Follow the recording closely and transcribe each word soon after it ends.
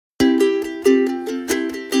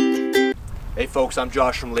folks, I'm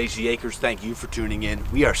Josh from Layzee Acres. Thank you for tuning in.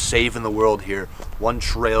 We are saving the world here, one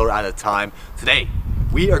trailer at a time. Today,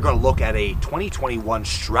 we are going to look at a 2021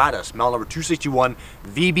 Stratus, model number 261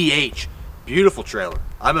 VBH. Beautiful trailer.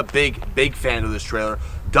 I'm a big fan of this trailer.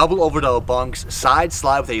 Double overdouble bunks, side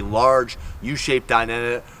slide with a large U-shaped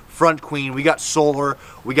dinette, front queen. We got solar,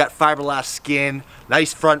 we got fiberglass skin,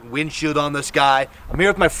 nice front windshield on this guy. I'm here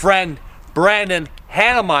with my friend Brandon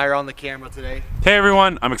Hannemeyer on the camera today. Hey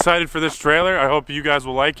everyone, I'm excited for this trailer. I hope you guys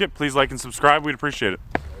will like it. Please like and subscribe, we'd appreciate it.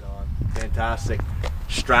 Right on. Fantastic.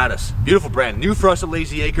 Stratus, beautiful brand, new for us at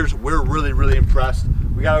Layzee Acres. We're really impressed.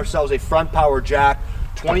 We got ourselves a front power jack,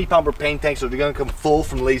 20-pound propane tank, so they're gonna come full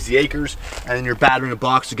from Layzee Acres, and then your battery in the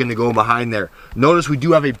box is gonna go behind there. Notice we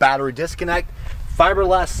do have a battery disconnect,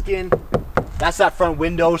 fiberglass skin. That's that front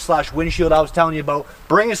window slash windshield I was telling you about,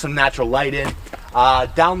 bringing some natural light in.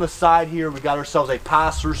 Down the side here, we got ourselves a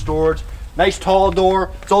pass-through storage. Nice tall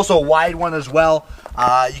door. It's also a wide one as well.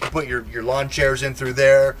 You can put your lawn chairs in through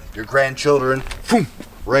there, your grandchildren, boom,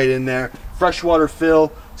 right in there. Freshwater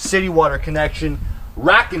fill, city water connection,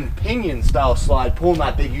 rack and pinion style slide, pulling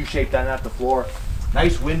that big U-shaped dinette off the floor.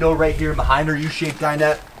 Nice window right here behind our U-shaped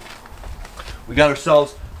dinette. We got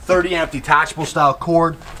ourselves 30 amp detachable style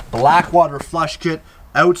cord, black water flush kit,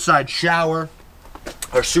 outside shower.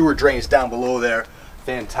 Our sewer drains down below there.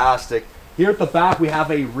 Fantastic. Here at the back we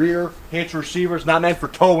have a rear hitch receiver. It's not meant for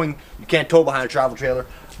towing. You can't tow behind a travel trailer,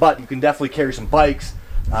 but you can definitely carry some bikes,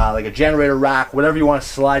 like a generator rack, whatever you want to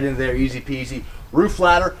slide in there, easy peasy. Roof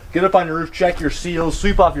ladder, get up on your roof, check your seals,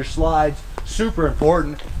 sweep off your slides, super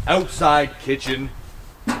important. Outside kitchen,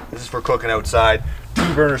 this is for cooking outside.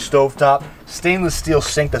 2-burner stovetop, stainless steel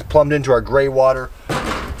sink that's plumbed into our gray water.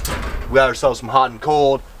 We got ourselves some hot and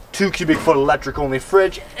cold, 2 cubic foot electric only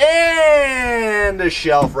fridge, and a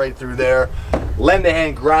shelf right through there. Lend a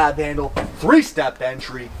hand grab handle, 3-step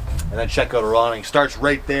entry, and then check out our awning. Starts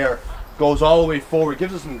right there, goes all the way forward,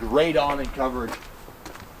 gives us some great awning coverage.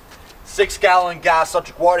 6-gallon gas,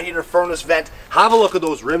 electric water heater, furnace vent. Have a look at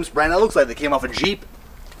those rims, Brandon. That looks like they came off a Jeep.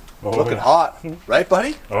 Oh, looking hot, right,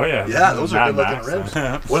 buddy? Oh yeah. Yeah, those are good-looking rims.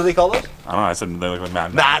 What do they call those? I don't know. I said they look like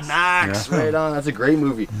Mad Mad Max. Max, Yeah. right on. That's a great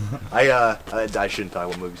movie. I shouldn't talk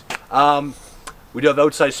about movies. We do have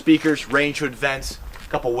outside speakers, range hood vents, a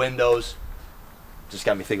couple windows. Just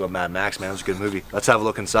got me thinking about Mad Max, man. It was a good movie. Let's have a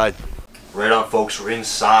look inside. Right on, folks. We're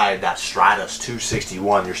inside that Stratus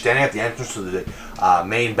 261. You're standing at the entrance to the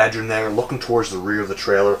main bedroom there, looking towards the rear of the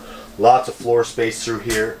trailer. Lots of floor space through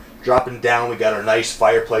here. Dropping down, we got our nice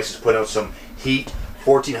fireplaces, put out some heat,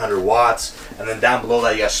 1400 watts, and then down below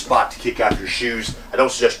that you got a spot to kick off your shoes. I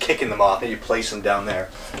don't suggest kicking them off, maybe place them down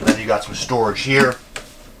there. And then you got some storage here.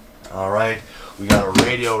 Alright, we got a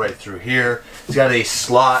radio right through here. It's got a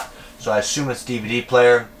slot, so I assume it's DVD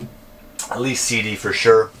player, at least CD for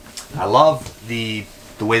sure. I love the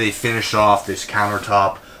way they finished off this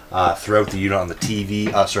countertop throughout the unit on the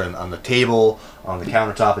TV, on the table, on the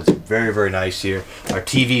countertop. It's very nice here. Our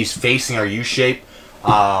TV is facing our U-shape.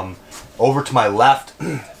 Over to my left,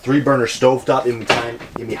 3-burner stovetop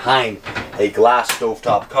in behind a glass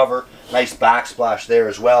stovetop cover. Nice backsplash there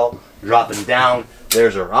as well. Dropping down,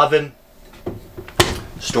 there's our oven.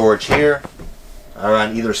 Storage here,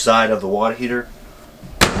 on either side of the water heater.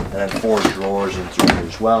 And then 4 drawers in through here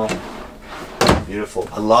as well. Beautiful.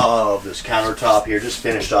 I love this countertop here. Just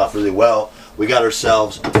finished off really well. We got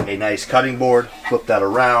ourselves a nice cutting board. Flip that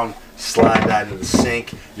around. Slide that into the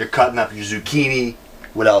sink. You're cutting up your zucchini.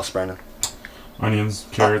 What else, Brandon? Onions,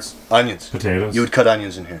 carrots, onions, potatoes. You would cut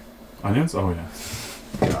onions in here. Onions? Oh yeah.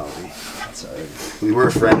 Golly. Sorry. We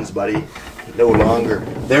were friends, buddy. No longer.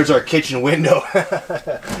 There's our kitchen window.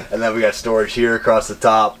 And then we got storage here across the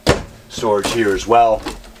top. Storage here as well.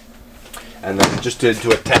 And then just to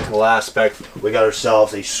do a technical aspect, we got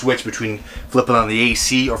ourselves a switch between flipping on the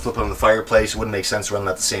AC or flipping on the fireplace. It wouldn't make sense to run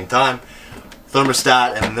them at the same time.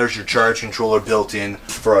 Thermostat, and then there's your charge controller built in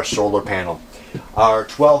for our solar panel. Our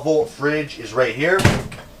 12-volt fridge is right here.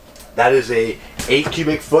 That is a 8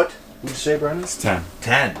 cubic foot. What did you say, Brendan? It's 10.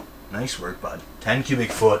 10. Nice work, bud. 10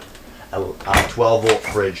 cubic foot, a 12-volt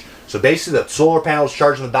fridge. So basically the solar panel is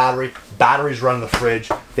charging the battery, battery's running the fridge.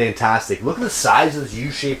 Fantastic. Look at the size of this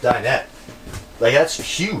U-shaped dinette. Like, that's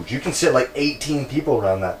huge. You can sit like 18 people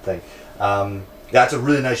around that thing. That's a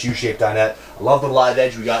really nice U-shaped dinette. I love the live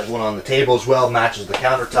edge. We got one on the table as well. Matches the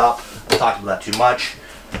countertop. I talked about that too much.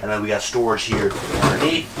 And then we got storage here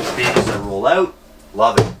underneath. Bins that roll out.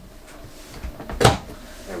 Love it.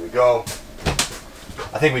 There we go.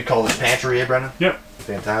 I think we'd call this pantry, eh, Brendan? Yep.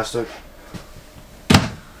 Fantastic.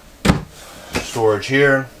 Storage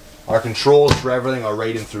here. Our controls for everything are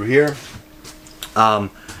right in through here.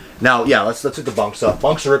 Now, yeah, let's hit the bunks up.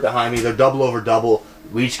 Bunks are right behind me. They're double over double.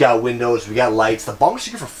 We each got windows. We got lights. The bunks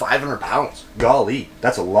are here for 500 pounds. Golly,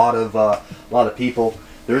 that's a lot of people.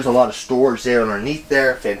 There's a lot of storage there underneath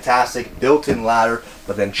there. Fantastic built-in ladder.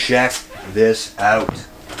 But then check this out.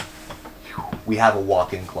 We have a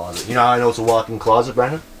walk-in closet. You know how I know it's a walk-in closet,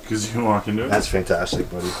 Brandon? Because you can walk into it. That's fantastic,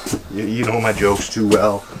 buddy. You know my jokes too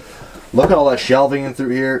well. Look at all that shelving in through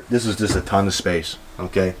here. This is just a ton of space.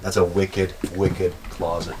 Okay, that's a wicked, wicked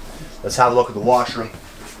closet. Let's have a look at the washroom.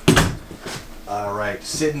 All right,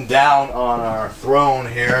 sitting down on our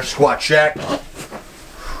throne here. Squat check.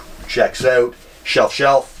 Checks out.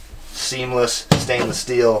 Shelf, seamless, stainless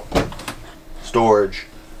steel, storage,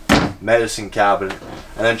 medicine cabinet.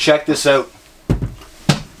 And then check this out.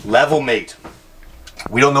 Level mate.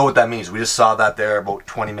 We don't know what that means. We just saw that there about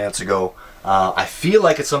 20 minutes ago. I feel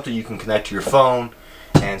like it's something you can connect to your phone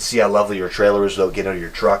and see how level your trailer is without getting out of your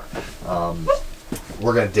truck.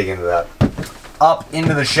 We're going to dig into that. Up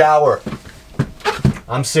into the shower.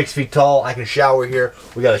 I'm 6 feet tall. I can shower here.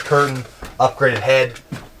 We got a curtain, upgraded head.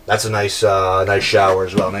 That's a nice nice shower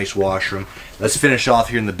as well, nice washroom. Let's finish off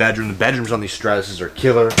here in the bedroom. The bedrooms on these Stratuses are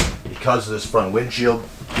killer because of this front windshield.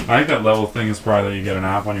 I think that level thing is probably that you get an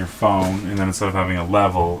app on your phone, and then instead of having a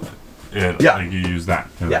level, like you use that.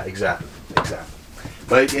 Yeah, exactly.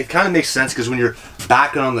 But it kind of makes sense because when you're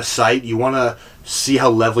backing on the site, you want to see how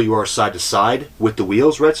level you are side to side with the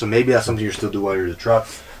wheels, right? So maybe that's something you're still doing while you're in the truck.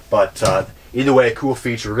 But either way, a cool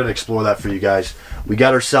feature. We're going to explore that for you guys. We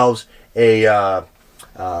got ourselves a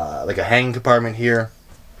like a hanging compartment here,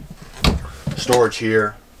 storage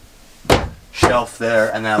here, shelf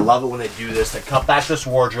there, and then I love it when they do this. They cut back this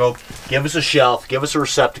wardrobe, give us a shelf, give us a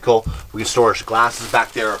receptacle. We can store our glasses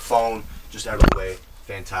back there, our phone, just out of the way.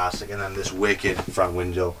 Fantastic. And then this wicked front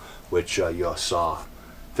window, which you all saw.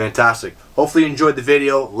 Fantastic. Hopefully you enjoyed the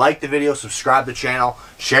video. Like the video, subscribe to the channel,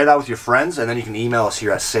 share that with your friends, and then you can email us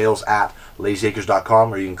here at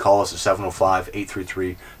sales@layzeeacres.com, or you can call us at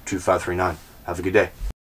 705-833-2539. Have a good day.